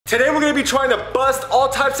Today we're gonna be trying to bust all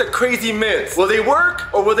types of crazy myths. Will they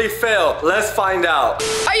work or will they fail? Let's find out.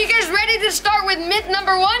 Are you guys ready to start with myth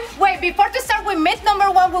number 1? Wait, before to start with myth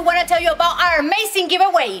number 1, we want to tell you about our amazing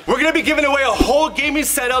giveaway. We're gonna be giving away a whole gaming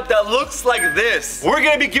setup that looks like this. We're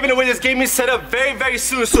gonna be giving away this gaming setup very, very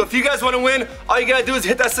soon. So if you guys wanna win, all you gotta do is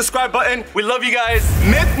hit that subscribe button. We love you guys.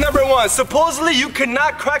 Myth number 1, supposedly you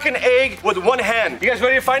cannot crack an egg with one hand. You guys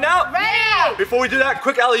ready to find out? Ready! Before we do that,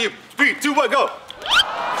 quick alley-oop. 3, 2, 1, go.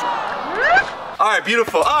 All right,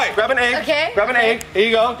 beautiful. All right, grab an egg. Okay. Grab an egg. Here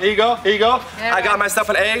you go, here you go, here you go. Yeah. I got myself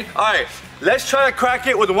an egg. All right, let's try to crack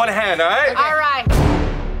it with one hand, all right? Okay. All right.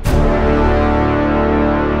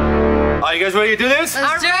 Are you guys ready to do this?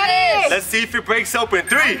 Let's do this. Let's see if it breaks open.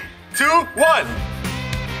 3, 2, 1. Wait,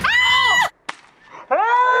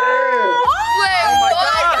 Oh my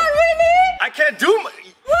God. Really? I can't do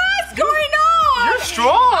What's going on? You're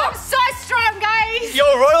strong. I'm so strong, guys. Yo,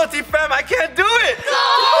 royalty fam, I can't do it.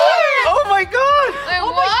 Oh my God. Wait,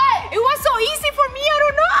 Oh what? my, it was so easy for me, I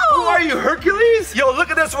don't know. Who are you, Hercules? Yo, look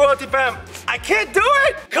at this royalty fam. I can't do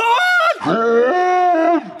it. Come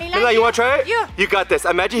on. Mila, you want to try it? Yeah. You got this.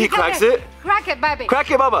 Imagine he cracks it. Crack it, baby. Crack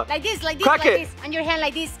it, Baba. Like this, like this, Crack like it. this. On your hand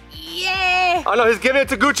like this. Yeah. Oh no, he's giving it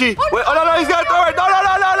to Gucci. Oh, Wait, oh no, he's gonna throw it. No, no,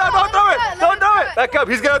 no, no, no, don't throw it. Don't throw it. Back up,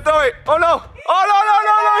 he's gonna throw it. Oh no. Oh no, no,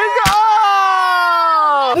 no, no, he's gonna.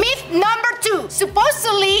 Oh! Myth number 2.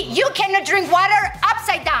 Supposedly, you cannot drink water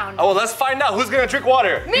upside down. Oh, well, let's find out who's gonna drink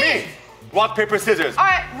water. Me. Rock, paper, scissors. All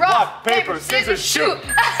right, Rock, paper, scissors, shoot.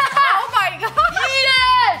 Oh my God.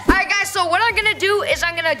 Yes! All right, guys, so what I'm gonna do is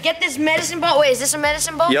I'm gonna get this medicine ball. Wait, is this a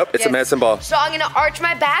medicine ball? Yep, it's a Yes. medicine ball. So I'm gonna arch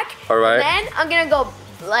my back. All right. Then I'm gonna go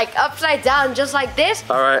like upside down, just like this.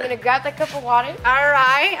 All right. I'm gonna grab that cup of water. All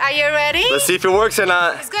right, are you ready? Let's see if it works or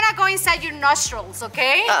not. It's gonna go inside your nostrils,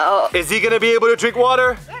 okay? Uh-oh. Is he gonna be able to drink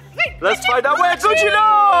water? Wait, Let's find out. Wait, Gucci,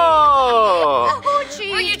 no!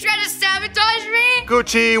 Gucci. Are you trying to sabotage me?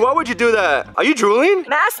 Gucci, why would you do that? Are you drooling?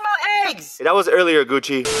 Mass small eggs. That was earlier,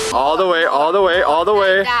 Gucci. All the way, all the way, all the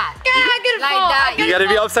way. Like that. I'm gonna Like fall. that. I'm You gonna gotta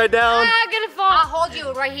be fall. upside down. I'm gonna fall. I'll hold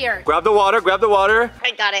you right here. Grab the water, grab the water.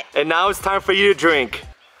 I got it. And now it's time for you to drink.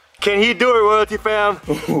 Can he do it, royalty fam?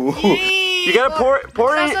 You gotta pour it.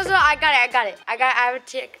 So, I got it. I have a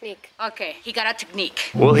technique. Okay, he got a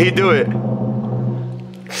technique. Will he do it?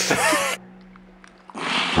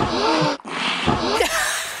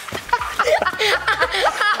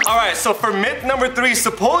 All right, so for myth number 3,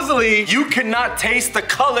 supposedly you cannot taste the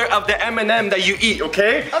color of the M&M that you eat,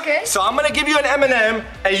 okay? Okay. So I'm gonna give you an M&M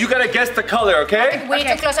and you gotta guess the color, okay? We need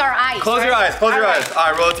to close our eyes. Close your eyes, close your All eyes.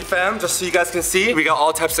 All right, royalty fam, just so you guys can see, we got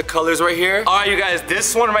all types of colors right here. All right, you guys,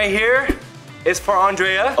 this one right here is for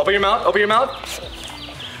Andrea. Open your mouth, open your mouth.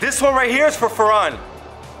 This one right here is for Farhan.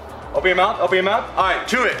 Open your mouth, open your mouth. All right,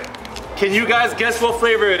 chew it. Can you guys guess what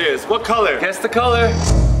flavor it is? What color? Guess the color.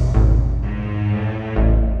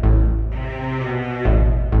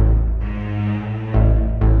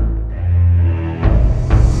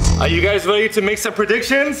 Are you guys ready to make some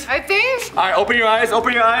predictions? I think. All right, open your eyes,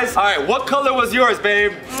 open your eyes. All right, what color was yours,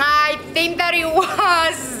 babe? I think that it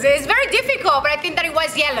was. It's very difficult, but I think that it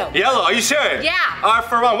was yellow. Yellow, are you sure? Yeah. All right,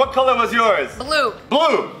 Farhan, what color was yours? Blue.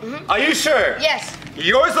 Blue. Are you sure? Yes.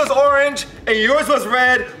 Yours was orange and yours was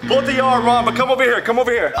red. Both of y'all are wrong, but come over here, come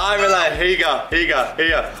over here. I'm lying. Here you go, here you go, here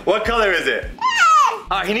you go. What color is it?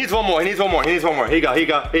 All right, he needs one more, he needs one more, he needs one more. Here you go, here you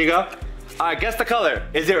go, here you go. All right, guess the color.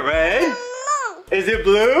 Is it red? Is it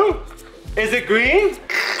blue? Is it green?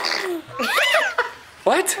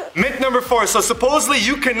 What? Myth number 4, so supposedly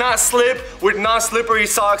you cannot slip with non-slippery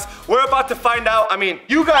socks. We're about to find out, I mean,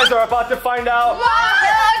 you guys are about to find out.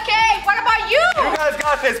 Okay, what about you? You guys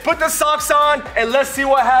got this. Put the socks on and let's see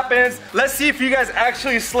what happens. Let's see if you guys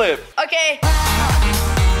actually slip. Okay.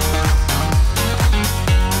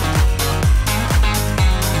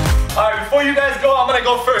 All right, before you guys go, I'm gonna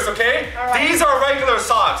go first, okay? All right. These are regular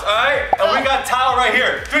socks, all right? And we got towel right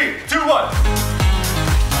here. 3, 2, 1.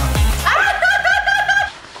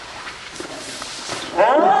 Oh,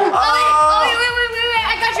 wait.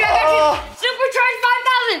 I got you. Supercharged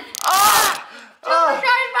 5,000.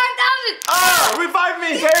 Supercharged 5,000. Revive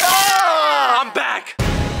me, babe. I'm back.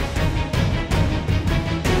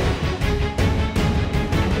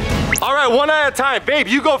 All right, one at a time. Babe,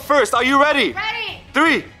 you go first. Are you ready? Ready.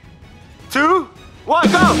 3, 2,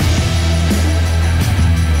 1, go.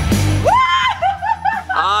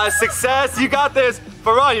 Success. You got this.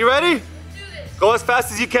 Farhan, you ready? Do this. Go as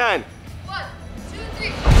fast as you can. 1, 2,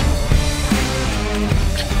 3.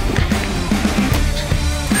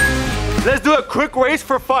 Let's do a quick race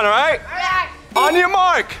for fun, all right? All right. On your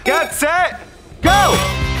mark, get set, go!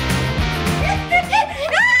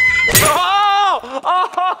 Oh!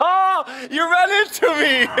 Oh! You ran into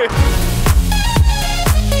me.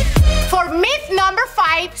 For myth number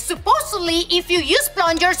 5, supposedly if you use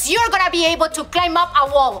plungers, you're gonna be able to climb up a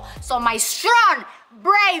wall. So my strong,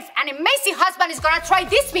 brave, and amazing husband is gonna try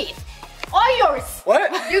this myth. All yours.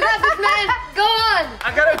 What? You got this, man. Go on.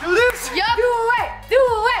 I gotta do this? Yup. Do it, do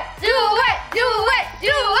it, do it, do it,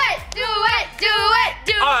 do it, do it, do it,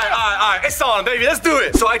 do it. All right, it's on, baby, let's do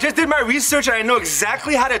it. So I just did my research and I know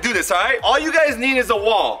exactly how to do this, all right? All you guys need is a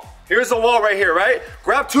wall. Here's a wall right here, right?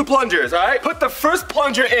 Grab 2 plungers, all right? Put the first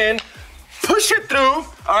plunger in, push it through,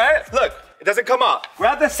 all right? Look, it doesn't come out.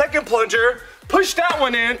 Grab the second plunger, push that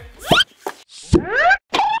one in.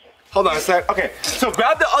 Hold on a sec. Okay, so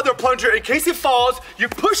grab the other plunger in case it falls. You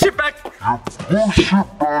push it back.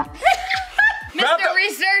 Mr.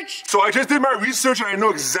 Research. So I just did my research and I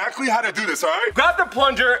know exactly how to do this, all right? Grab the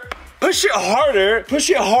plunger, push it harder, push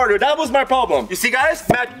it harder. That was my problem. You see, guys?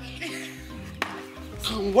 Matt.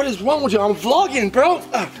 What is wrong with you? I'm vlogging, bro.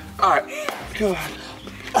 All right, go on.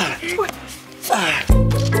 I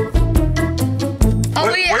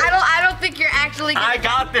don't think you're actually gonna... I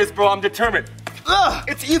got this, bro. I'm determined.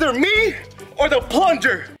 It's either me or the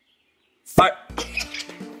plunger. All right.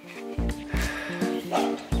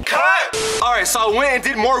 Cut! All right, so I went and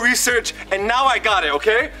did more research, and now I got it,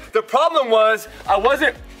 okay? The problem was, I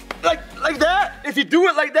wasn't like that. If you do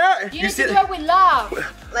it like that, You need to do it with love.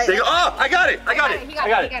 Like, there you go. Oh, I got it. I got it. He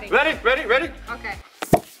got it. Ready? Ready? Ready? Okay.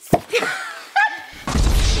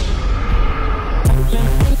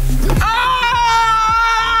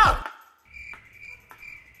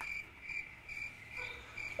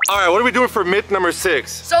 All right, what are we doing for myth number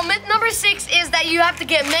 6? So myth number 6 is that you have to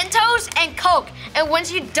get Mentos and Coke. And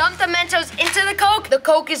once you dump the Mentos into the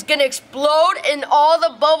Coke is gonna explode and all the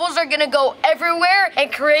bubbles are gonna go everywhere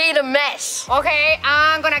and create a mess. Okay,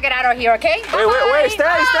 I'm gonna get out of here, okay? Wait, stay!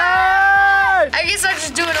 I guess I'll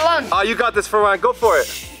just do it alone. Oh, you got this, Farhan, go for it.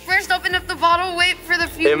 First open up the bottle, wait for the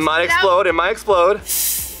fumes It might to explode, it might explode.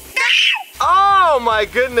 Oh my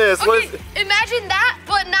goodness. Okay, imagine that,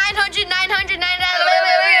 but 900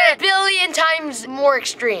 billion times more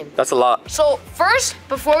extreme. That's a lot. So first,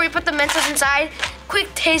 before we put the Mentos inside,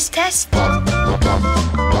 quick taste test.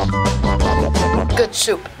 Good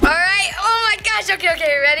soup. All right, oh my gosh,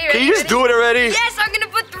 okay, ready? Can you just do it already? Yes, I'm gonna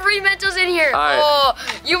put 3 Mentos in here. All right. Oh,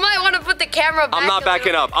 you might want to put the camera back. I'm not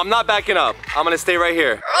backing up. I'm not backing up. I'm gonna stay right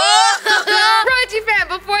here. Royalty fan,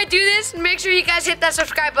 before I do this, make sure you guys hit that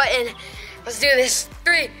subscribe button. Let's do this.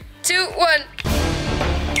 3, 2, 1.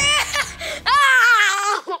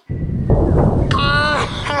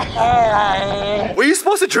 Were you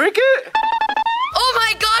supposed to drink it? Oh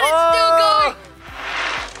my God, it's still going.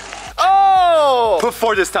 Oh! Put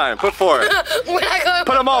 4 this time. Put 4. We're not going.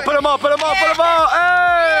 Put them all. Put them all. Put them all. Put them all.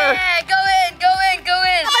 Hey! Yeah, go in.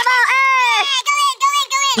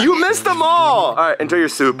 You missed them all. All right, enjoy your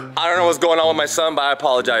soup. I don't know what's going on with my son, but I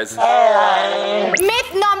apologize.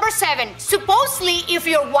 Myth number 7. Supposedly, if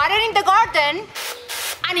you're watering the garden,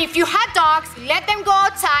 and if you have dogs, let them go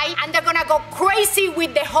outside and they're gonna go crazy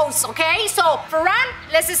with the hose, okay? So, Farhan,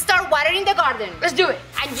 let's start watering the garden. Let's do it.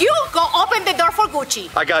 And you go open the door for Gucci.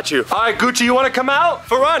 I got you. All right, Gucci, you want to come out?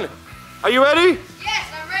 For run. Are you ready? Yes,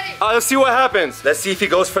 I'm ready. Let's see what happens. Let's see if he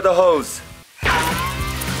goes for the hose.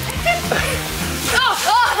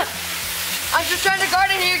 I'm just trying to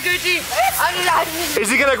garden here, Gucci. Is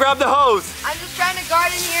he gonna grab the hose? I'm just trying to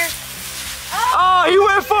garden here. Oh, he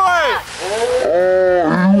went for it!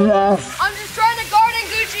 I'm just trying to garden,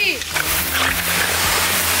 Gucci.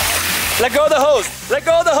 Let go of the hose. Let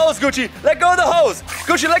go of the hose, Gucci. Let go of the hose.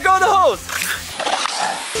 Gucci, let go of the hose.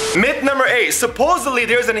 Myth number 8. Supposedly,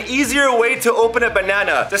 there's an easier way to open a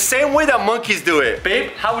banana. The same way that monkeys do it.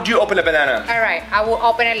 Babe, how would you open a banana? All right, I will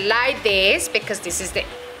open it like this because this is the...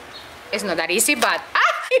 It's not that easy, but...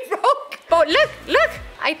 it broke! But look,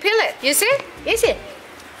 I peel it. You see? Easy.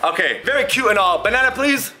 Okay, very cute and all. Banana,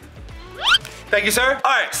 please. Thank you, sir.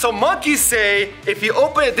 All right, so monkeys say if you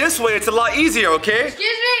open it this way, it's a lot easier, okay? Excuse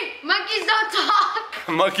me, monkeys don't talk.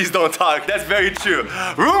 Monkeys don't talk, that's very true.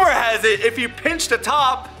 Rumor has it, if you pinch the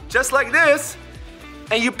top, just like this,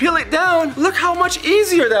 and you peel it down, look how much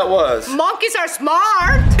easier that was. Monkeys are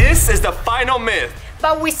smart. This is the final myth.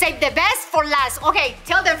 But we save the best for last. Okay,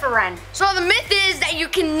 tell them, Farhan. So the myth is that you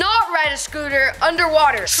cannot ride a scooter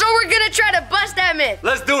underwater. So we're gonna try to bust that myth.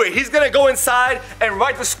 Let's do it. He's gonna go inside and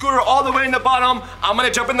ride the scooter all the way in the bottom. I'm gonna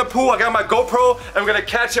jump in the pool. I got my GoPro and we're gonna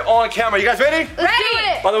catch it on camera. You guys ready? Let's do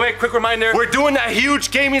it. By the way, quick reminder, we're doing that huge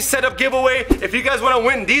gaming setup giveaway. If you guys wanna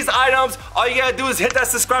win these items, all you gotta do is hit that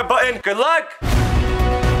subscribe button. Good luck.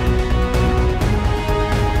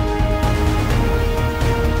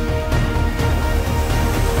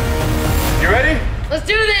 You ready? Let's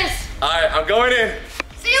do this. All right, I'm going in.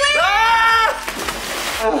 See you later. Ah!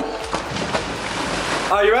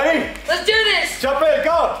 Are you ready? Let's do this. Jump in,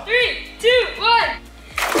 go. 3, 2, 1.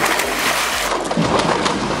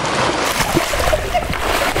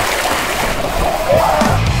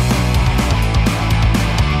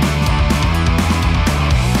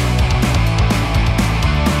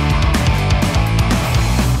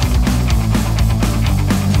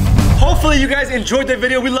 Hopefully you guys enjoyed the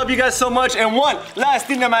video. We love you guys so much. And one last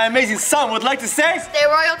thing that my amazing son would like to say. Stay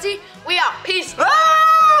royalty. We out. Peace.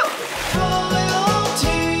 Ah!